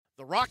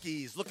The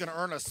Rockies looking to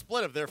earn a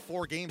split of their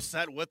four-game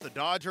set with the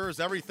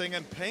Dodgers. Everything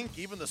in pink,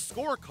 even the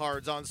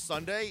scorecards on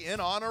Sunday in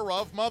honor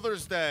of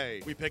Mother's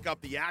Day. We pick up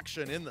the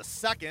action in the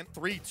second.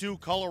 3-2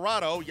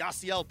 Colorado.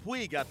 Yasiel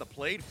Puig at the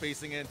plate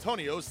facing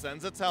Antonio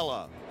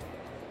Senzatella.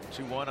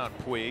 2-1 on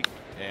Puig,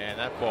 and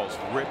that ball's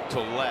ripped to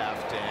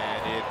left,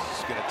 and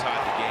it's going to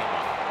tie the game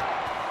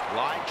up.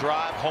 Line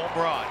drive, home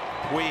run.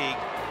 Puig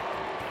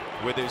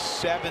with his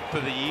 7th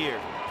of the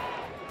year.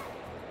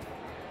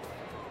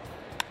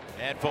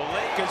 And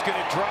Valleca's going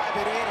to drive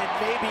it in,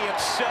 and maybe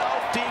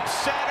himself, deep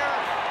center,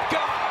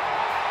 gone!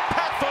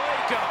 Pat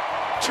Valleca,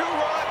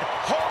 2-run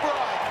home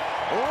run.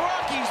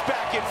 Rockies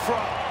back in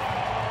front.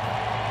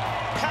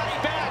 Patty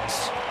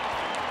backs.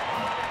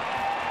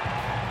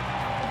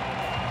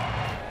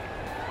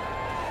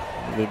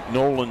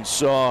 Nolan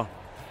saw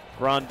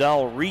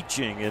Grandal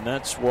reaching, and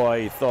that's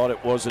why he thought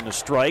it wasn't a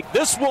strike.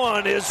 This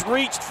one is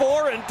reached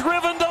for and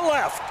driven to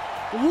left.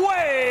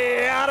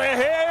 Way out of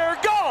here,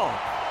 gone!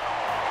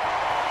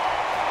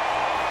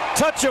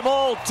 Touch 'em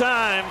all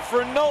time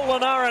for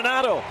Nolan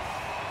Arenado.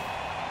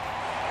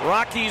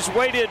 Rockies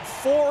waited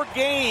 4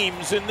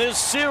 games in this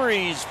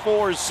series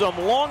for some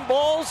long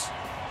balls.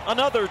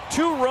 Another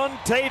 2-run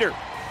tater.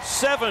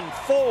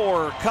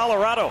 7-4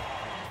 Colorado.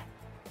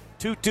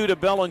 2-2 to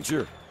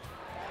Bellinger.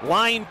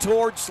 Line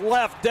towards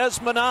left.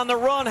 Desmond on the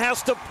run,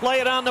 has to play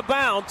it on the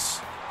bounce.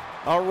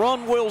 A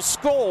run will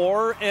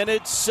score, and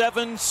it's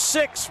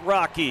 7-6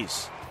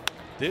 Rockies.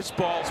 This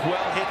ball's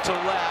well hit to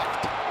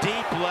left,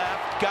 deep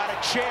left, got a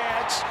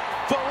chance.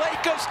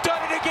 Valleca's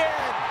done it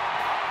again.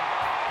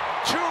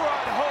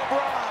 2-run home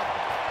run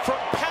from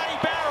Patty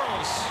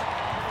Barrows.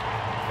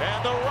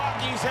 And the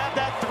Rockies have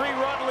that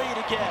 3-run lead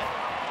again.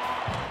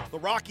 The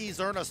Rockies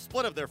earn a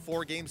split of their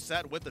 4-game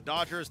set with the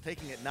Dodgers,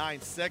 taking it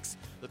 9-6.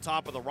 The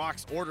top of the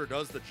Rocks order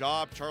does the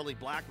job. Charlie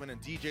Blackmon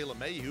and DJ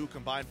LeMahieu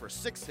combined for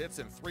 6 hits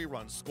and 3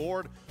 runs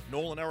scored.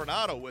 Nolan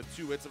Arenado with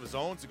 2 hits of his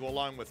own to go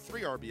along with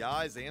 3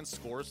 RBIs and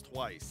scores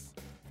twice.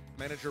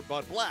 Manager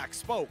Bud Black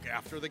spoke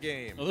after the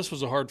game. Well, this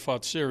was a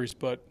hard-fought series,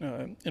 but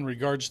in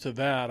regards to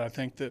that, I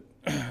think that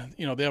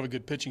they have a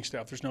good pitching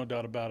staff. There's no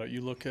doubt about it. You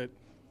look at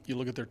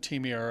their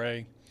team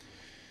ERA.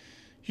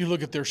 You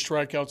look at their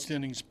strikeouts to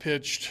innings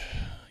pitched,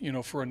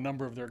 for a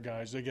number of their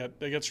guys. They get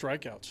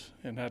strikeouts,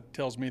 and that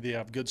tells me they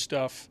have good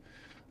stuff.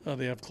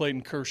 They have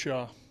Clayton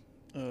Kershaw,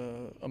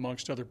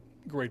 amongst other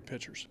great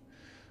pitchers.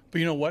 But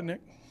you know what,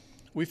 Nick?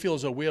 We feel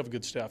as though we have a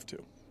good staff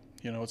too.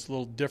 It's a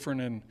little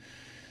different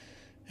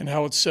in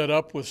how it's set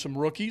up with some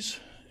rookies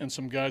and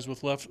some guys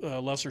with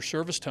lesser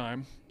service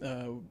time,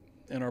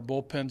 and our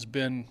bullpen's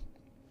been,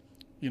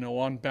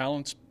 on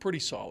balance, pretty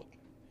solid.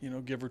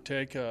 Give or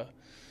take a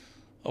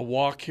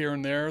walk here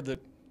and there that,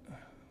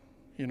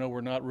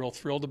 we're not real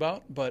thrilled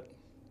about, but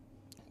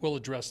we'll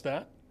address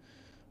that.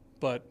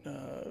 But,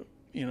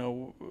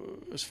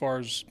 as far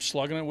as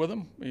slugging it with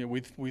them,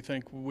 we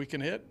think we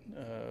can hit.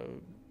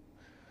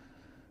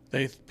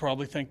 They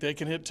probably think they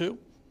can hit too.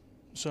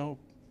 So,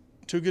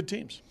 2 good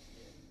teams.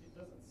 It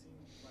doesn't seem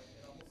like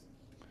it almost,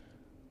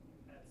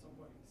 at some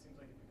point, it seems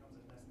like it becomes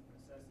a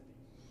necessity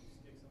when you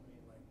stick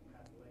somebody like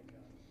Pat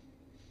Valleca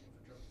for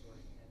Trevor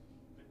Story.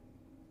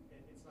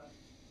 But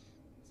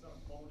it's not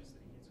a bonus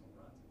that he hits home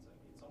runs.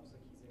 It's almost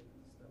like he's able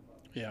to step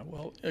up. Yeah,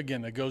 well,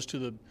 again, it goes to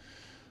the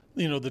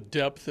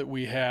depth that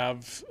we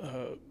have,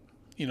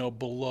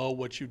 below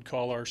what you'd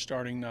call our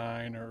starting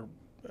 9 or,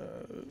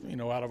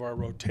 out of our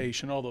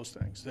rotation, all those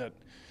things.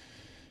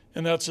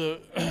 And that's a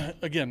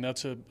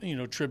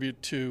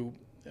tribute to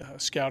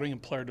scouting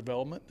and player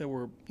development, that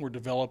we're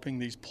developing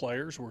these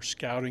players, we're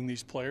scouting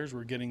these players,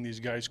 we're getting these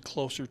guys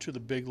closer to the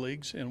big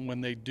leagues, and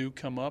when they do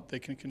come up, they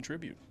can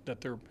contribute,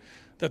 that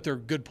they're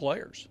good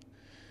players.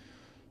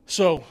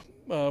 So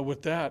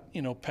with that,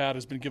 Pat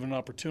has been given an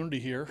opportunity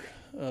here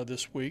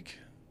this week,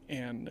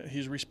 and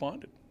he's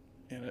responded.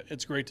 And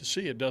it's great to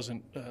see. It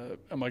doesn't,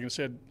 am I going to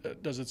say,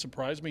 does it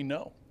surprise me?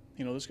 No.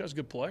 This guy's a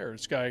good player.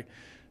 This guy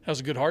has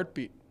a good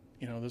heartbeat.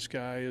 This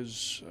guy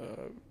is,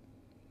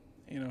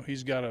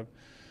 he's got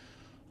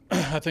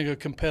I think a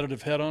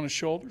competitive head on his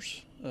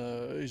shoulders.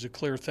 He's a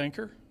clear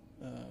thinker.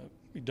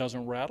 He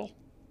doesn't rattle.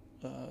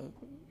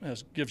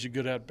 Gives you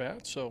good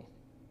at-bats. So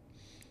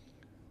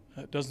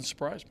it doesn't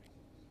surprise me.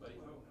 Buddy,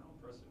 how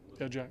impressive was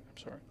Yeah, Jack,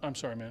 I'm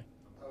sorry, man.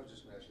 I was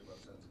just going to ask you about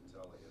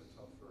Senzatella. He had a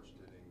tough first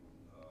inning.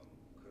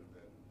 Could have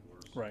been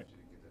worse. Right. If you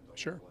didn't get that double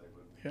Sure. play,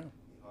 but Yeah. he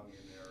hung in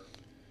there,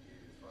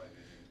 gave you 5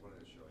 innings. What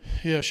did it show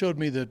you? Yeah, it showed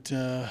me that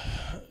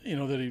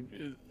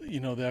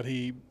that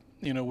he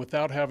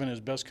without having his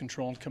best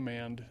control and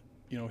command,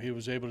 he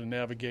was able to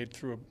navigate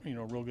through a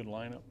real good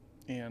lineup.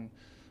 And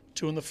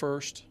 2 in the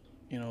first,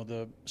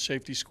 the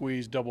safety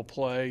squeeze double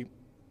play,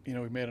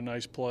 we made a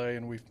nice play,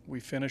 and we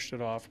finished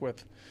it off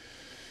with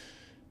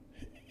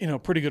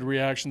pretty good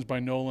reactions by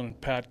Nolan and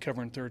Pat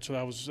covering third. So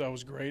that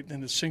was great.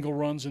 And the single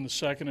runs in the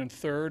second and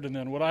third, and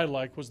then what I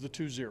like was the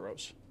 2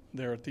 zeros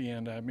there at the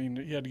end. I mean,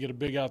 he had to get a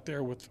big out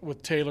there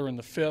with Taylor in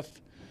the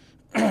 5th,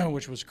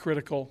 which was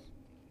critical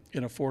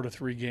in a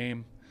 4-3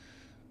 game.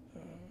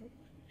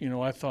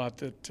 I thought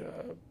that,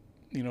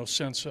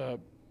 since,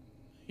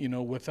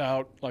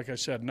 without, like I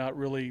said, not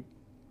really,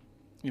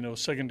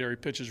 secondary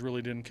pitches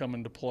really didn't come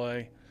into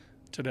play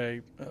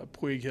today.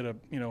 Puig hit a,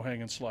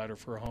 hanging slider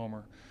for a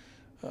homer.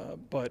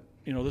 But,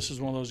 this is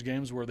one of those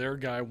games where their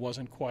guy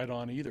wasn't quite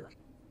on either.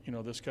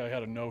 This guy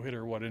had a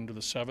no-hitter, into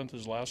the 7th,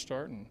 his last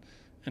start,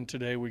 and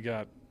today we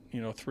got,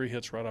 3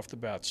 hits right off the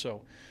bat.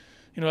 So,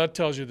 that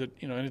tells you that,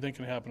 anything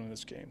can happen in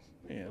this game.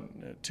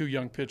 And 2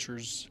 young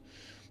pitchers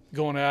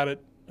going at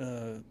it,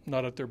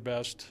 not at their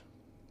best,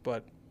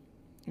 but,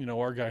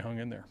 our guy hung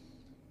in there.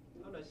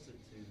 How nice is it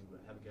to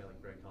have a guy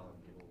like Greg Holland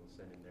be able to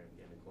send in there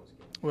again in a close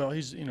game? Well,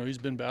 he's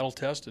been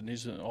battle-tested.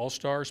 He's an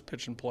all-star,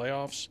 pitching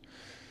playoffs.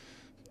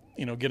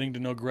 Getting to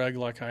know Greg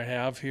like I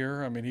have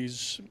here, I mean,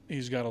 he's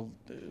got a,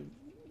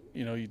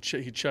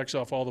 he checks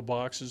off all the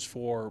boxes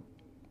for,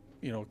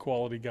 a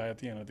quality guy at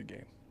the end of the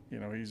game.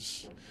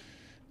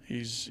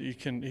 He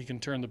can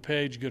turn the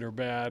page, good or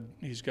bad.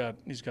 He's got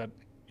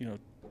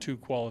 2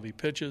 quality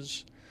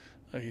pitches.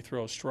 He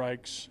throws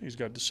strikes. He's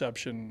got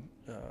deception.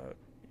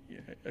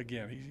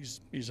 Again,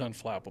 he's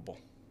unflappable.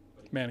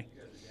 Manny.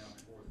 You guys are down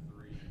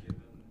 4-3,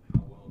 given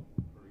how well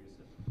Urias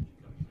has been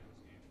coming into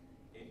this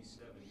game.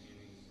 87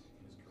 innings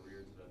in his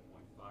career to that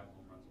point, 5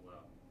 home runs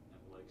allowed,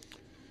 and Blake is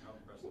 60. How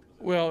impressive was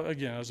that? Well,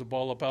 again, as a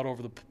ball up out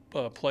over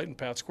the plate and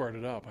Pat squared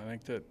it up, I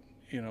think that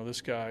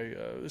this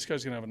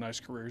guy's going to have a nice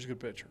career. He's a good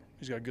pitcher.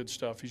 He's got good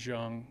stuff. He's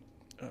young.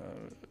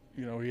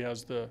 He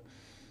has the,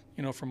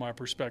 from my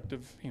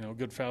perspective,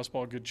 good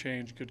fastball, good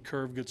change, good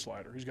curve, good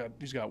slider.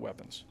 He's got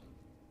weapons.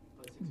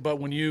 But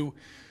when you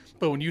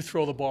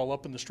throw the ball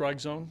up in the strike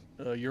zone,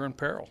 you're in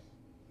peril,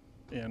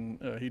 and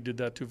he did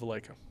that to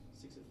Vallejo.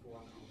 6-4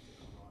 on the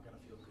gotta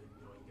feel good.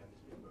 You got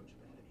this big road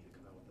trip ahead of you to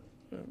come out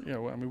with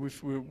it. Well, I mean,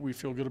 we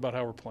feel good about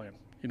how we're playing.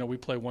 We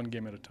play one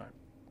game at a time.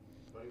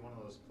 Buddy, one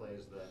of those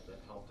plays that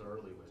helped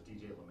early was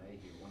DJ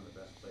LeMahieu, one of the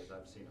best plays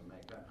I've seen him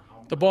make.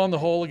 The ball in the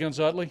hole against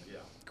Utley? Yeah.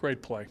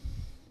 Great play.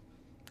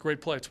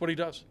 Great play. It's what he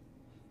does,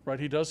 right?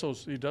 He does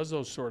those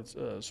sorts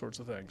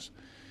of things.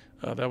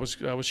 That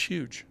was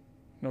huge,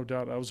 no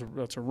doubt.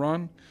 That's a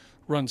run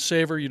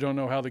saver. You don't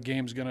know how the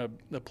game's going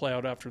to play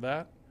out after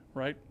that,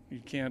 right? You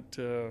can't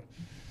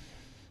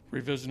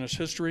revisit his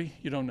history.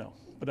 You don't know,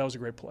 but that was a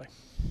great play.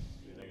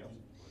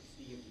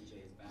 Speaking of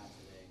DJ's bat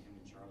today, him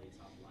and Charlie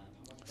top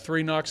lineup.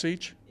 3 knocks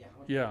each. Yeah.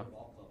 How much Yeah. better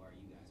ball club are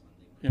you guys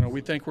when they?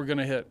 We think we're going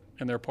to hit,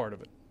 and they're part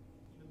of it.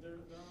 There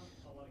aren't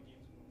a lot of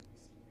games when we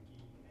see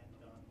McGee and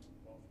Dunn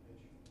both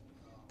pitch.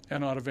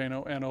 And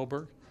Ottavino, and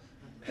Oberg,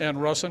 and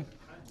Russin,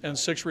 and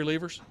 6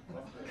 relievers.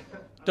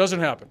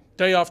 Doesn't happen.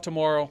 Day off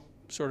tomorrow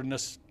sort of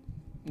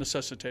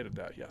necessitated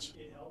that, yes.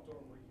 It helped, or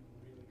were you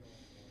really going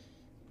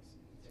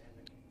for it to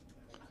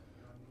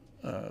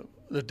end the game?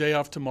 The day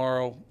off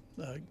tomorrow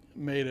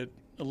made it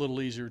a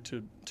little easier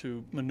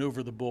to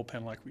maneuver the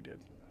bullpen like we did.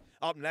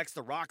 Up next,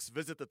 the Rocks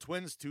visit the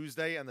Twins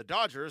Tuesday, and the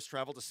Dodgers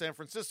travel to San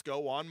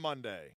Francisco on Monday.